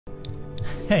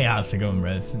Hey, how's it going,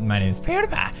 bros? My name is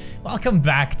PewDiePie. Welcome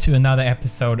back to another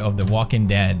episode of The Walking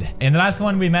Dead. In the last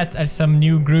one, we met some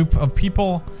new group of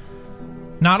people.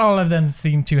 Not all of them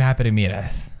seem too happy to meet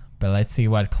us. But let's see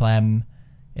what Clem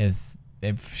is,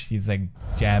 if she's a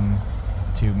gem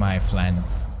to my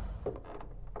friends.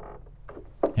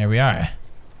 Here we are.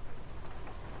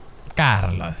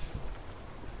 Carlos.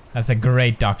 That's a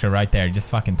great doctor right there.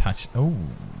 Just fucking touch. Oh.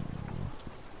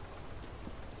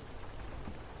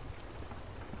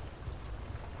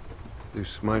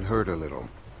 This might hurt a little.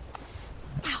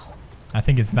 Ow. I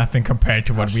think it's nothing compared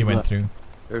to what we went through.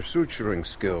 Her suturing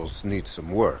skills need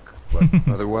some work, but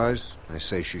otherwise, I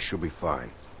say she should be fine.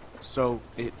 So,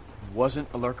 it wasn't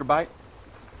a lurker bite?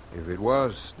 If it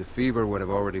was, the fever would have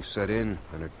already set in,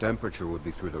 and her temperature would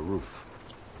be through the roof.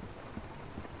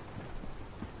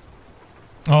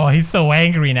 Oh, he's so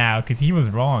angry now, because he was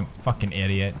wrong. Fucking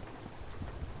idiot.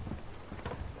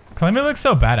 Clemmy looks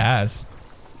so badass.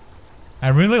 I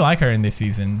really like her in this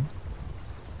season.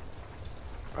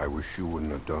 I wish you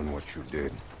wouldn't have done what you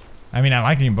did. I mean, I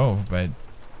like you both, but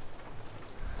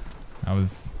I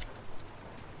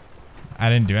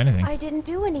didn't do anything. I didn't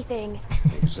do anything.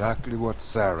 Exactly what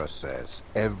Sarah says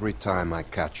every time I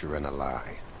catch her in a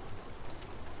lie.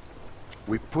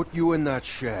 We put you in that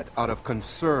shed out of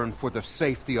concern for the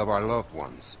safety of our loved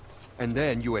ones. And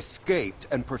then you escaped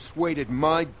and persuaded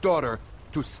my daughter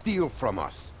to steal from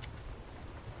us.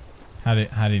 How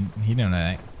did he know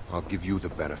that? I'll give you the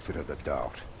benefit of the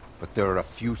doubt, but there are a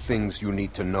few things you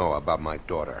need to know about my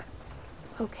daughter.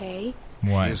 Okay.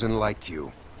 What? She isn't like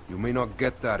you. You may not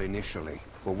get that initially,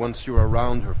 but once you're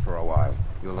around her for a while,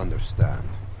 you'll understand.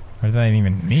 What does that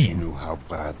even mean? She knew how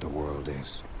bad the world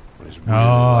is, what it's really like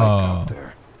out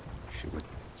there. She would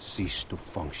cease to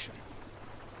function.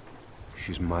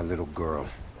 She's my little girl.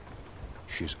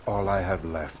 She's all I have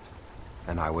left,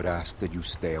 and I would ask that you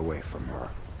stay away from her.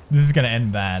 This is gonna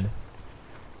end bad.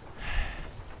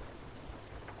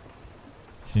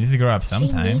 She needs to grow up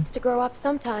sometime. She needs to grow up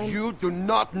sometime. You do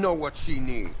not know what she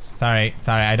needs. Sorry,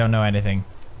 I don't know anything.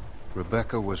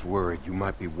 Rebecca was worried you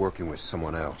might be working with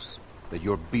someone else, that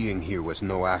your being here was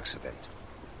no accident.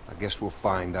 I guess we'll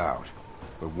find out.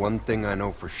 But one thing I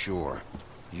know for sure,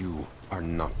 you are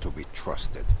not to be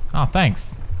trusted. Oh,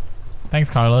 thanks. Thanks,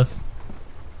 Carlos.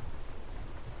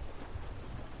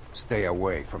 Stay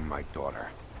away from my daughter.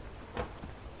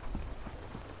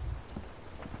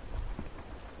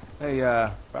 Hey,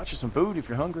 brought you some food if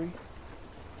you're hungry.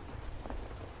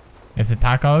 Is it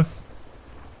tacos?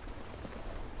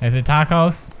 Is it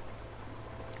tacos?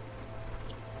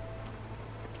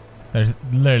 There's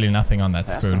literally nothing on that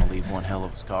That's spoon. gonna leave one hell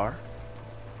of a scar.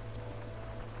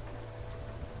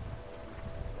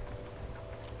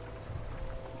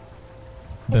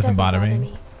 Doesn't bother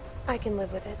me. I can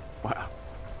live with it. Wow.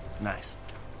 Nice.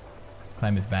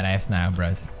 Clem is badass now,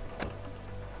 bros.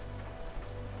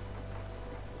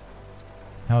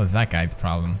 Hell is that guy's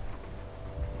problem?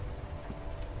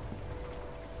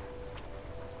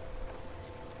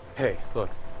 Hey, look.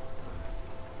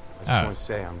 I just want to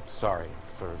say I'm sorry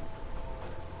for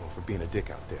being a dick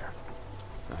out there.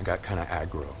 I got kind of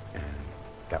aggro, and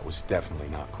that was definitely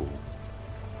not cool.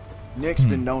 Nick's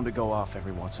been known to go off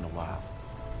every once in a while.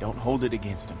 Don't hold it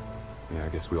against him. Yeah, I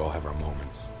guess we all have our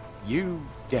moments. You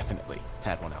definitely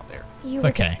had one out there. You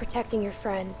were just protecting your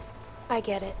friends. I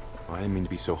get it. Well, I didn't mean to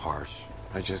be so harsh.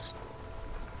 I just...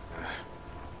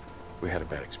 we had a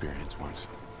bad experience once.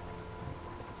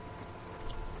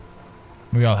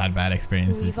 We all had bad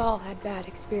experiences. We've all had bad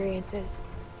experiences.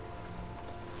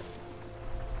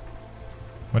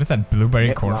 What is that, blueberry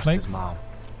Nick lost cornflakes? his mom.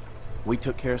 We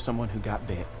took care of someone who got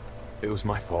bit. It was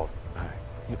my fault.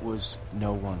 It was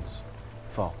no one's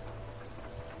fault.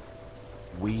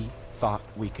 We thought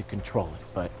we could control it,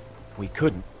 but we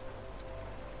couldn't.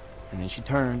 And then she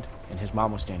turned, and his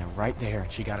mom was standing right there,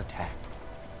 and she got attacked.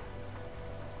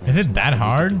 Is it that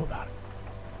hard? About it.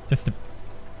 Just to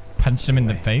punch him in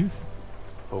the face?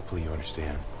 Hopefully you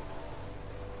understand.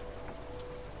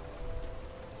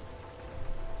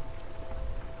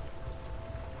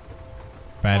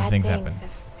 Bad things have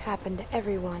happened to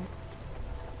everyone.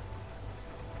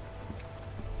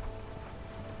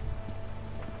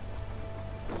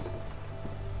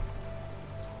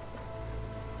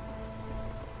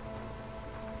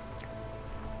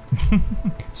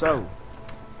 So,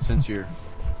 since you're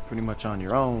pretty much on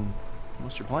your own,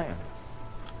 what's your plan?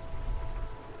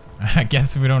 I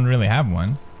guess we don't really have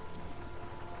one.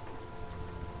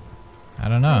 I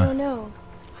don't know. I don't know.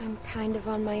 I'm kind of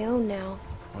on my own now.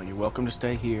 Well, you're welcome to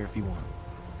stay here if you want.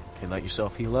 Okay, let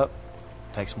yourself heal up.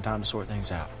 Take some time to sort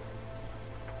things out.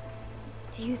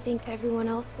 Do you think everyone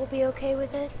else will be okay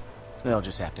with it? They'll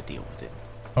just have to deal with it.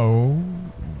 Oh.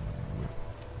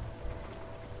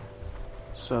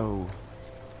 So,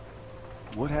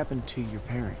 what happened to your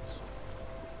parents?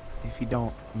 If you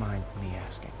don't mind me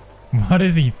asking. What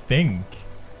does he think?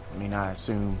 I mean, I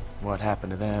assume what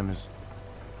happened to them is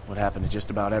what happened to just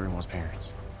about everyone's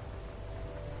parents.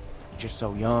 You're just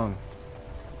so young.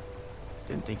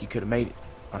 Didn't think you could have made it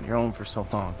on your own for so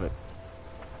long, but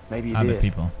maybe you Other did.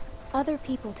 people. Other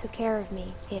people took care of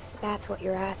me, if that's what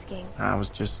you're asking. I was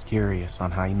just curious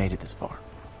on how you made it this far.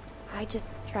 I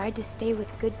just tried to stay with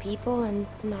good people and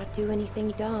not do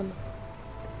anything dumb.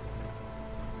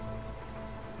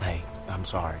 Hey, I'm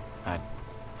sorry. I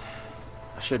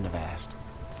shouldn't have asked.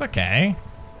 It's okay.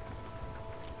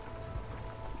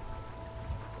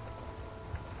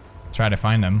 Try to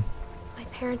find them. My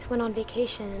parents went on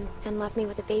vacation and left me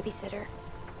with a babysitter.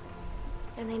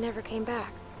 And they never came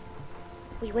back.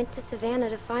 We went to Savannah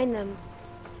to find them,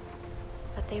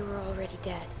 but they were already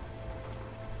dead.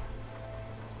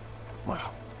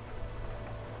 Well,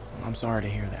 I'm sorry to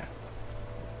hear that.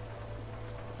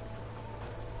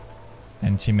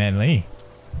 And she met Lee.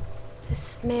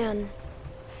 This man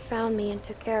found me and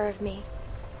took care of me.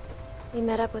 We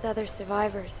met up with other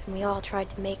survivors and we all tried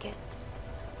to make it.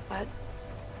 But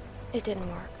it didn't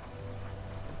work.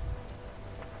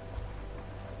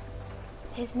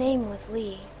 His name was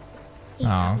Lee. He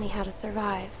taught me how to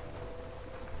survive.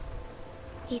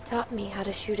 He taught me how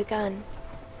to shoot a gun.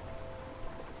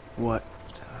 What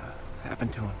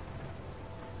happened to him?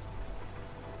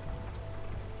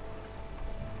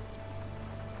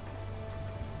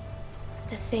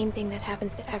 The same thing that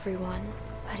happens to everyone,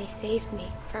 but he saved me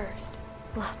first,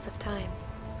 lots of times.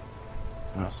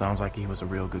 Well, sounds like he was a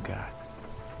real good guy.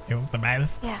 He was the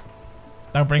best. Yeah.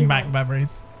 Don't bring He back was.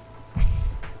 memories.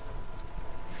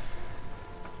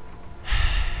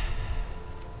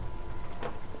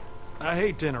 I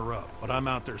hate to interrupt, but I'm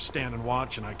out there standing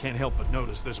watch and I can't help but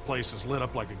notice this place is lit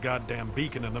up like a goddamn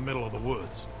beacon in the middle of the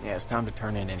woods. Yeah, it's time to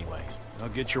turn in anyways. Now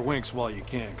get your winks while you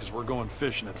can, because we're going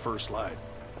fishing at first light.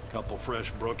 Couple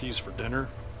fresh brookies for dinner?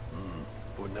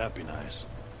 Wouldn't that be nice?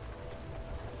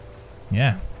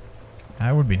 Yeah.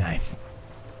 That would be nice.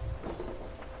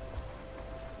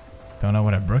 Don't know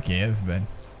what a brookie is, but...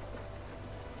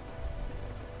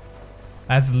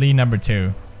 That's Lee number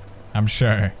 2. I'm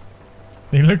sure.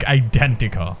 They look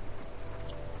identical.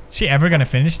 She ever gonna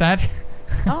finish that?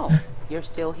 Oh, you're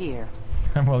still here.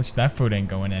 Well, that food ain't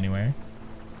going anywhere.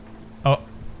 Oh.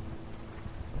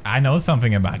 I know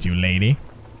something about you, lady.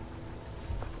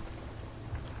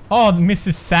 Oh,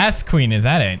 Mrs. Sass Queen, is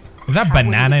that it? Is that I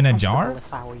wouldn't banana be in a comfortable jar?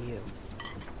 If I were you.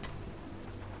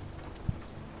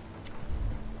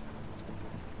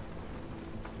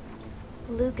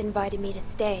 Luke invited me to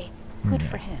stay. Good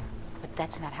for him, but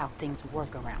that's not how things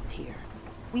work around here.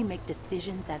 We make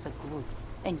decisions as a group,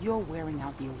 and you're wearing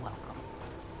out your welcome.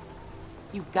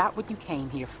 You got what you came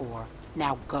here for.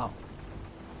 Now go.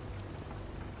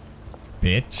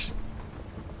 Bitch.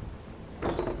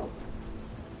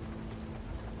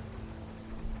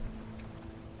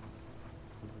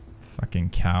 Fucking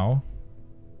cow.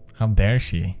 How dare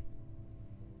she?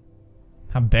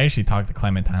 How dare she talk to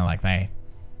Clementine like that?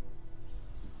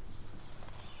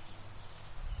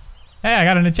 Hey, I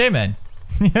got an achievement.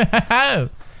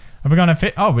 Are we gonna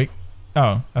fit? Oh,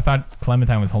 oh, I thought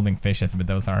Clementine was holding fishes, but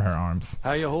those are her arms.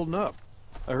 How you holding up?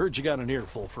 I heard you got an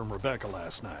earful from Rebecca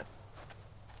last night.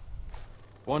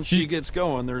 Once she gets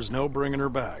going, there's no bringing her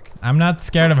back. I'm not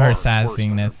scared of her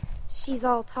sassiness. She's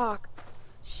all talk.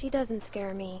 She doesn't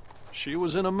scare me. She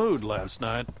was in a mood last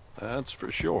night, that's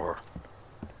for sure.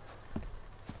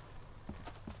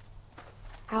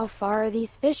 How far are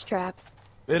these fish traps?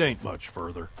 It ain't much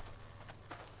further.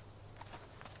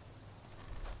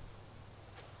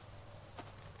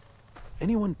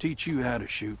 Anyone teach you how to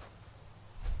shoot?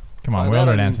 Come on, By we that I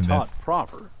already mean answered taught this.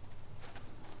 proper.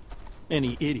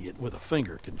 Any idiot with a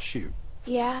finger can shoot.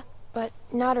 Yeah, but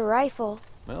not a rifle.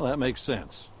 Well, that makes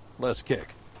sense. Less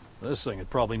kick. This thing would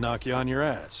probably knock you on your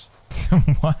ass.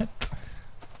 What?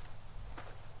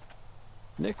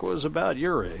 Nick was about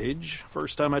your age,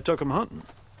 first time I took him hunting.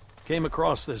 Came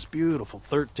across this beautiful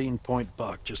 13-point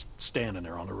buck just standing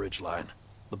there on the ridgeline.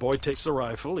 The boy takes the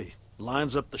rifle, he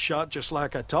lines up the shot just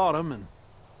like I taught him, and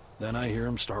then I hear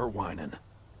him start whining.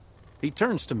 He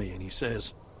turns to me and he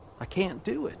says, "I can't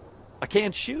do it. I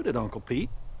can't shoot it, Uncle Pete.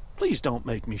 Please don't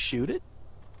make me shoot it."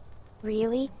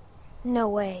 Really? No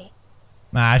way.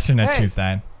 Nah, I shouldn't have choose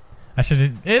that. I should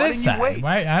have. It Why is didn't you sad. wait?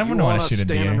 Why? I You wouldn't want to us shoot a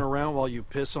standing deer. around while you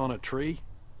piss on a tree?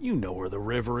 You know where the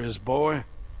river is, boy.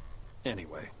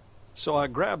 Anyway, so I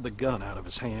grabbed the gun out of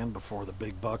his hand before the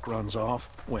big buck runs off,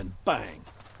 when bang,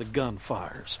 the gun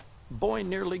fires. Boy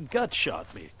nearly gut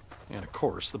shot me. And of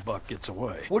course, the buck gets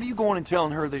away. What are you going and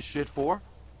telling her this shit for?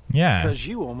 Yeah. Because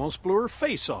you almost blew her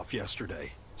face off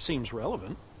yesterday. Seems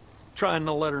relevant. Trying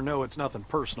to let her know it's nothing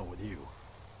personal with you.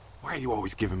 Why are you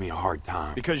always giving me a hard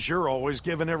time? Because you're always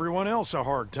giving everyone else a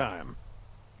hard time.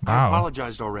 I Wow.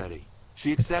 apologized already.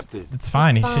 She accepted. It's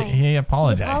fine. It's fine. He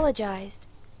apologized. He apologized.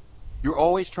 You're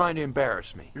always trying to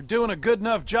embarrass me. You're doing a good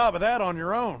enough job of that on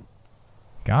your own.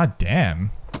 God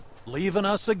damn. Leaving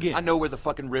us again. I know where the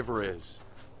fucking river is.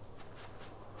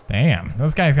 Damn.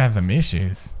 Those guys have some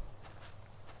issues.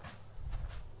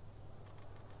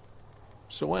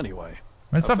 So anyway,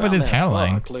 What's I up with found his that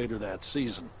hairline? buck later that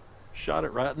season. Shot it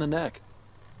right in the neck.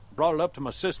 Brought it up to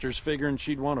my sister's figuring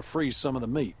she'd want to freeze some of the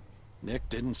meat. Nick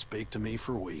didn't speak to me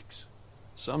for weeks.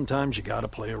 Sometimes you gotta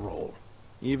play a role.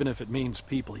 Even if it means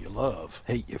people you love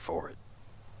hate you for it.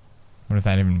 What does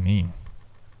that even mean?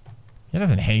 He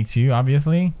doesn't hate you,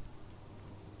 obviously.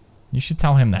 You should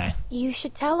tell him that. You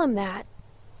should tell him that.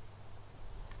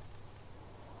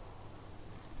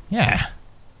 Yeah.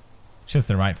 It's just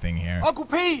the right thing here. Uncle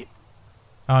Pete!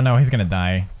 Oh no, he's gonna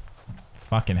die.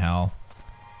 Fucking hell.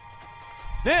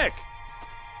 Nick!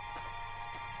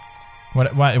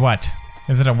 What?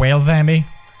 Is it a whale zombie?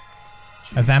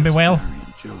 A zombie whale? Mary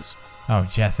and Joseph. Oh,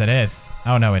 yes, it is.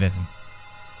 Oh, no, it isn't.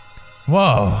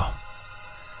 Whoa.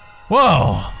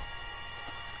 Whoa.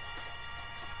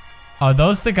 Are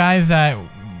those the guys that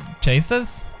chased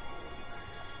us?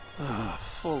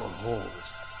 Full of holes.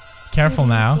 Careful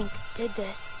Who do you now. think did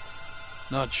this?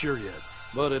 Not sure yet,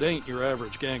 but it ain't your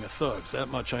average gang of thugs, that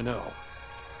much I know.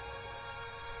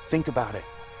 Think about it.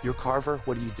 You're Carver,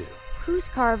 what do you do? Who's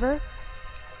Carver?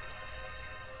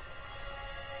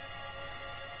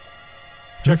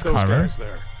 Check Who's those Carver? guys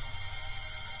there.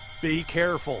 Be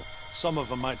careful. Some of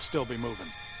them might still be moving.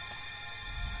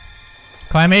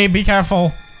 Clemmy, be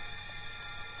careful.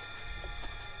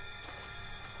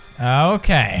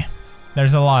 Okay.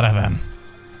 There's a lot of them.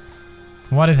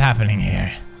 What is happening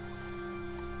here?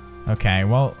 Okay,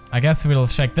 well, I guess we'll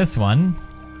check this one.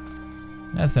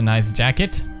 That's a nice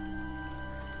jacket.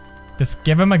 Just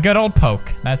give him a good old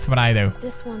poke. That's what I do.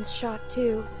 This one's shot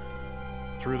too.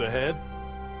 Through the head?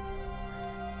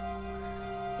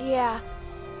 Yeah.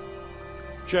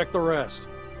 Check the rest.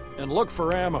 And look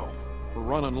for ammo. We're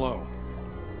running low.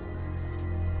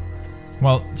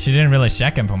 Well, she didn't really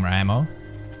check him for ammo.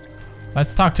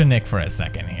 Let's talk to Nick for a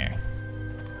second here.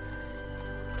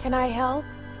 Can I help?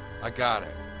 I got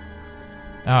it.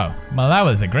 Oh, well, that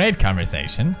was a great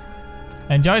conversation.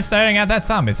 Enjoy staring at that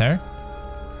zombie, sir.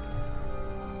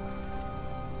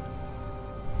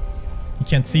 You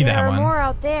can't see that There are one. more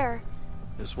out there.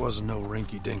 This wasn't no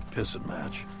rinky-dink pissing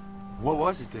match. What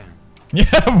was it then?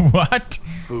 Yeah, what?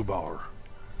 Foobar.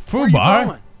 Where are you Fubar?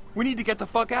 going? We need to get the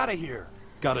fuck out of here.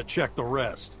 Gotta check the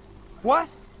rest. What?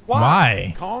 Why?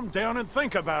 Why? Calm down and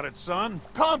think about it, son.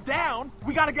 Calm down.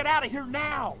 We gotta get out of here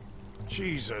now.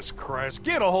 Jesus Christ,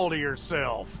 get a hold of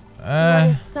yourself. What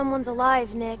if someone's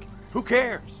alive, Nick? Who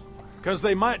cares? Because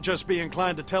they might just be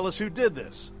inclined to tell us who did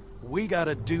this. We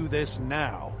gotta do this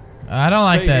now. I don't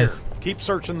like Stay this. here. Keep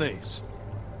searching these.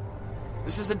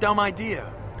 This is a dumb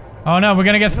idea. Oh no, we're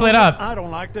gonna get split up. I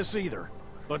don't like this either.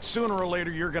 But sooner or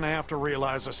later, you're gonna have to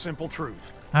realize a simple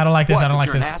truth. I don't like this. What, I don't that like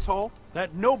you're an this. asshole?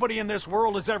 That nobody in this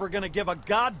world is ever gonna give a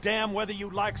goddamn whether you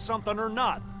like something or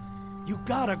not. You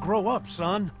gotta grow up,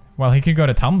 son. Well, he could go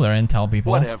to Tumblr and tell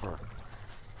people. Whatever.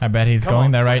 I bet he's Come going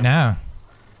on, there right Clem. now.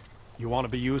 You want to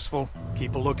be useful?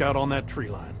 Keep a lookout on that tree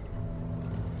line.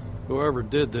 Whoever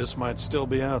did this might still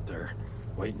be out there,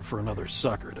 waiting for another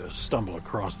sucker to stumble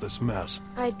across this mess.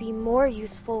 I'd be more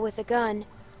useful with a gun.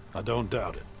 I don't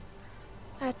doubt it.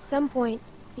 At some point,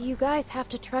 you guys have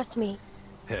to trust me.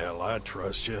 Hell, I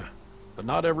trust you. But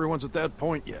not everyone's at that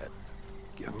point yet.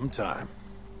 Give them time.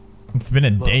 It's been a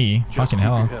Look, day. just Fucking keep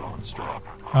hell. your head on straight.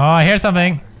 Oh, I hear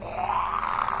something.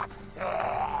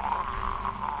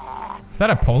 Is that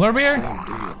a polar bear? Same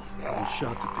deal. All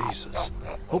shot to pieces.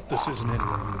 Hope this isn't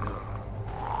anyone you know.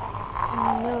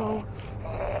 No.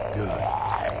 Good.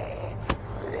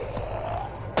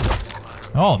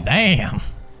 Oh, damn.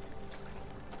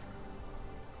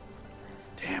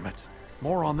 Damn it.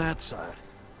 More on that side.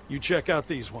 You check out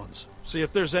these ones. See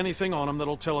if there's anything on them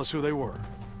that'll tell us who they were.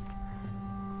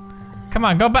 Come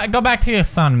on, go back to your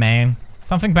son, man.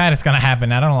 Something bad is gonna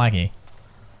happen. I don't like it.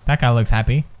 That guy looks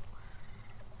happy.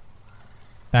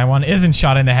 That one isn't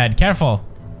shot in the head. Careful.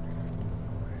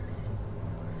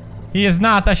 He is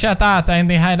not a shot in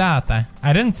the head.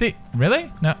 I didn't see.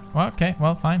 Really? No. Well, okay.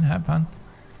 Well, fine. Have fun.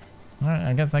 Alright,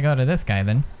 I guess I go to this guy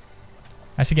then.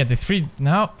 I should get this free.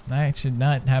 No, I should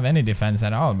not have any defense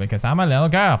at all because I'm a little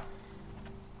girl.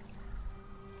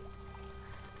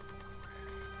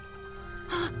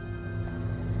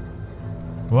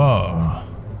 Whoa.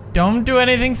 Don't do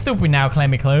anything stupid now,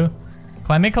 Clammy Clue.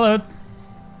 Clammy Clue.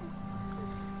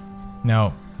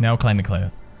 No. No Clammy Clue.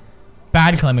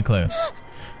 Bad Clammy Clue.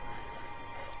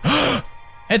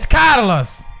 It's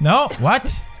Carlos! No,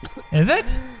 what? Is it?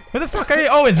 Who the fuck are you?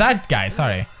 Oh, is that guy?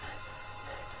 Sorry.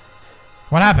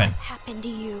 What happened? What happened to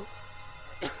you?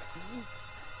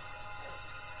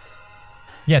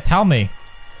 Yeah, tell me.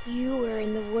 You were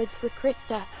in the woods with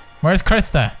Krista. Where's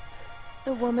Krista?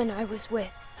 The woman I was with.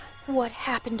 What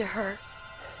happened to her?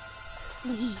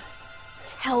 Please,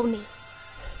 tell me.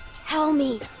 Tell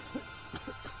me.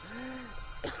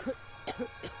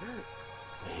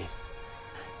 Please.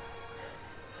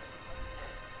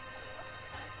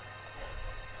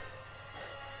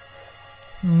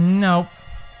 No.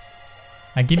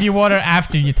 I give you water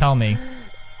after you tell me.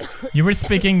 You were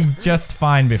speaking just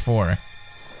fine before.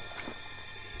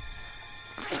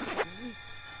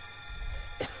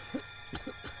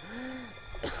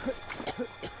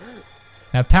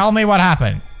 Now tell me what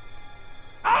happened.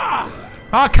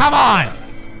 Oh, come on!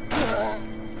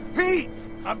 Pete!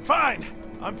 I'm fine.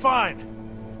 I'm fine.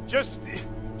 Just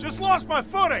lost my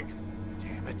footing.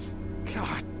 Damn it.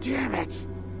 God damn it.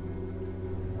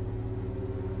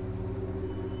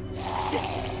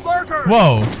 Lurkers!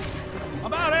 Whoa.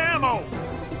 I'm out of ammo.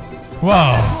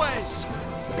 Whoa. This way.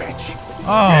 Bitch.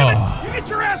 Oh. Damn it. You get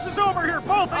your asses over here,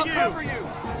 both of you. I'll cover you.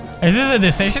 Is this a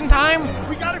decision time?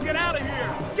 We gotta get out of here.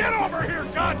 Get over here,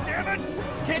 God damn it.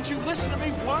 Can't you listen to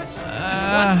me once? Just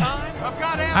one time? I've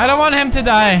got ammo. I don't want him to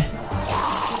die.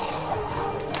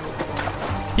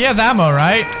 He has ammo,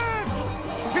 right?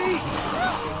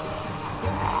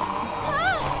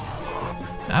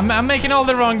 I'm making all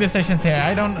the wrong decisions here.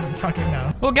 I don't fucking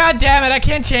know. Well, god damn it, I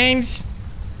can't change.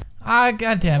 Ah,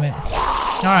 god damn it.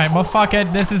 Alright, well, fuck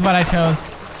it. This is what I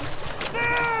chose.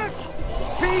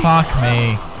 Fuck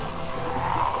me.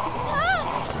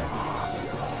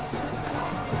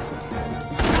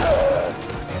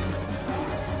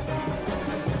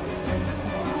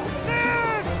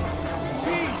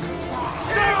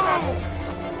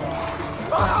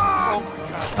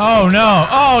 Oh no!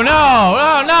 Oh no!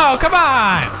 Oh no! Come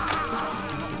on!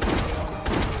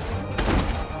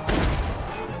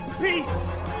 Pete!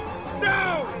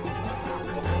 No!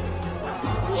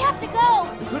 We have to go.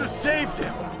 Could have saved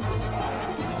him.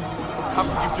 How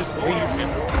could you just leave him?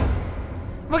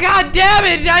 Well, god damn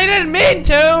it! I didn't mean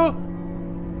to!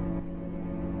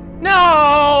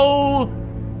 No!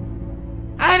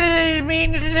 I didn't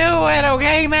mean to do it,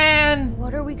 okay, man?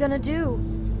 What are we gonna do?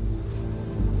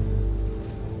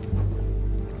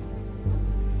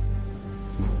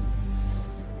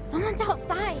 Someone's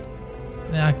outside.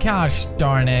 Oh, gosh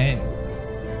darn it.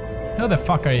 Who the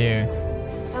fuck are you?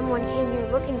 Someone came here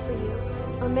looking for you.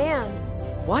 A man.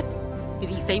 What? Did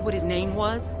he say what his name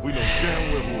was? We know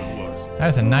damn well who it was.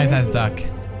 That's a nice ass duck.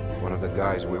 One of the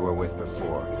guys we were with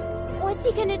before. What's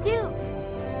he gonna do?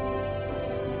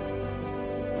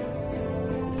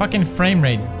 Fucking frame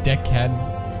rate, dickhead.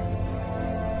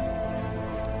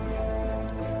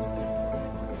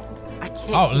 I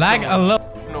can't. Oh, keep lag going. a little.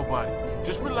 Nobody.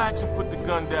 Just relax and put the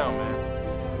gun down, man.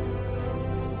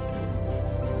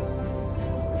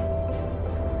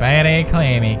 Very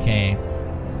claimy, K. I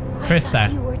thought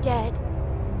Krista. you were dead.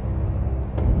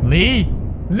 Lee?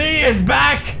 Lee is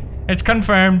back! It's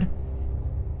confirmed.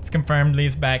 It's confirmed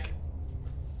Lee's back.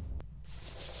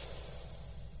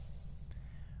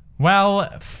 Well,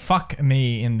 fuck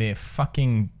me in the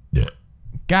fucking...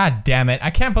 God damn it.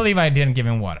 I can't believe I didn't give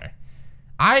him water.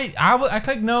 I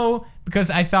clicked no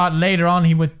because I thought later on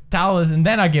he would tell us and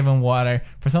then I give him water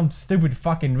for some stupid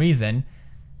fucking reason.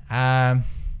 I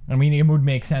mean, it would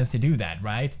make sense to do that,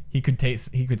 right? He could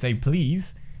say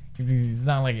please. It's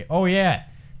not like, oh yeah,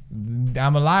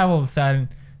 I'm alive all of a sudden.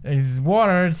 His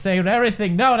water saved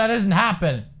everything. No, that doesn't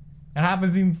happen. It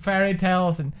happens in fairy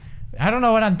tales and I don't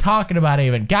know what I'm talking about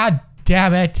even. God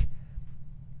damn it.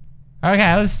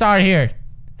 Okay, let's start here.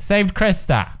 Saved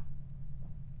Krista.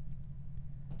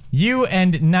 You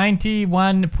and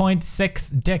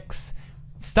 91.6 dicks.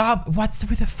 Stop. What's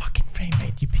with the fucking frame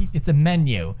rate? It's a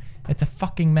menu. It's a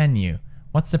fucking menu.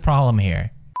 What's the problem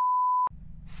here?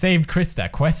 Saved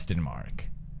Krista, question mark.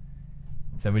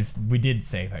 So we did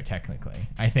save her technically.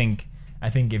 I think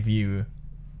if you...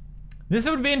 This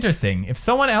would be interesting. If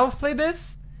someone else played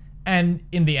this, and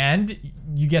in the end,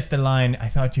 you get the line, I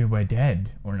thought you were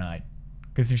dead, or not.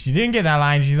 Because if she didn't get that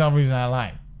line, she's obviously not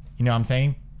alive. You know what I'm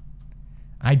saying?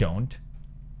 I don't.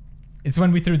 It's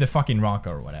when we threw the fucking rock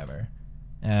or whatever.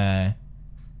 Well,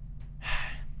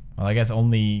 I guess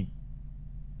only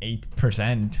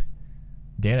 8%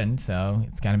 didn't, so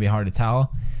it's gonna be hard to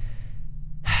tell.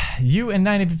 You and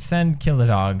 90% kill the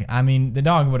dog. I mean, the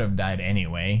dog would have died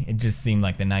anyway. It just seemed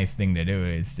like the nice thing to do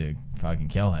is to fucking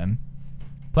kill him.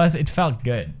 Plus, it felt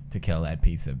good to kill that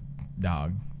piece of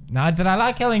dog. Not that I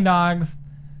like killing dogs.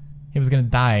 He was gonna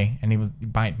die, and he was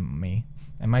biting me.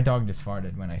 And my dog just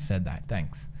farted when I said that.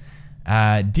 Thanks.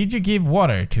 Did you give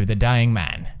water to the dying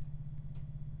man?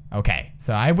 Okay,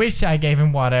 so I wish I gave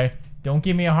him water. Don't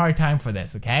give me a hard time for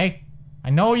this, okay? I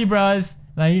know you bros.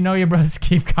 Now you know your bros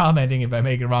keep commenting if I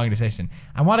make a wrong decision.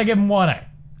 I want to give him water.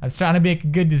 I was trying to make a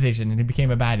good decision and it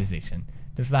became a bad decision.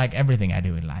 Just like everything I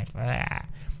do in life.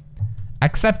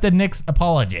 Accepted Nick's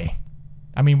apology.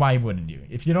 I mean, why wouldn't you?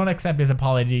 If you don't accept his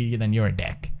apology, then you're a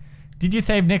dick. Did you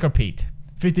save Nick or Pete?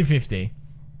 50-50.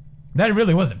 That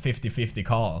really was a 50-50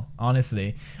 call,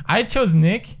 honestly. I chose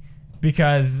Nick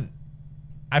because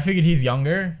I figured he's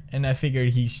younger and I figured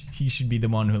he should be the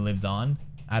one who lives on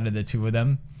out of the two of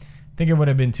them. I think it would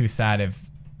have been too sad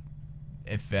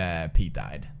if Pete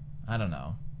died. I don't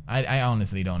know. I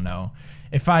honestly don't know.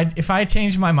 If I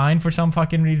change my mind for some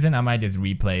fucking reason, I might just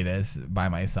replay this by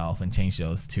myself and change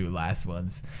those two last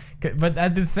ones. But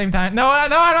at the same time, no, I'm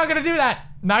not gonna do that.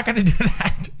 Not gonna do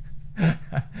that.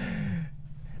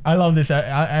 I love this.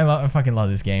 I fucking love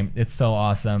this game. It's so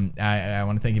awesome. I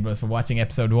want to thank you both for watching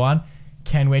episode 1.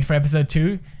 Can't wait for episode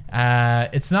 2.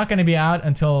 It's not going to be out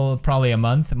until probably a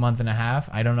month and a half.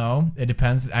 I don't know. It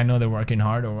depends. I know they're working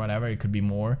hard or whatever. It could be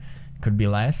more. It could be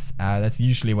less. That's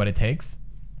usually what it takes.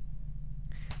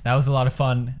 That was a lot of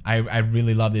fun. I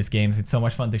really love these games. It's so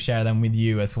much fun to share them with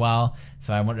you as well.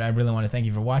 So I really want to thank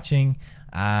you for watching.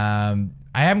 I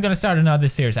am going to start another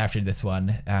series after this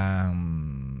one.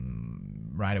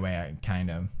 Right away, kind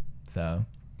of. So,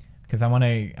 because I want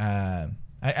to...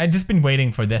 I just been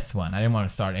waiting for this one. I didn't want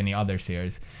to start any other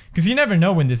series because you never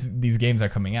know when these games are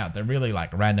coming out. They're really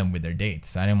like random with their dates.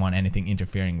 So I didn't want anything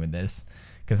interfering with this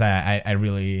because I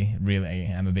really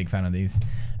am a big fan of these.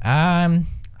 Other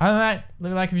than that,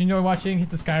 leave a like if you enjoy watching. Hit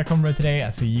the sky icon today.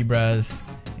 I'll see you bros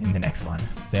in the next one.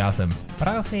 Stay awesome.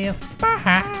 BROFIST.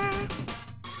 Bye.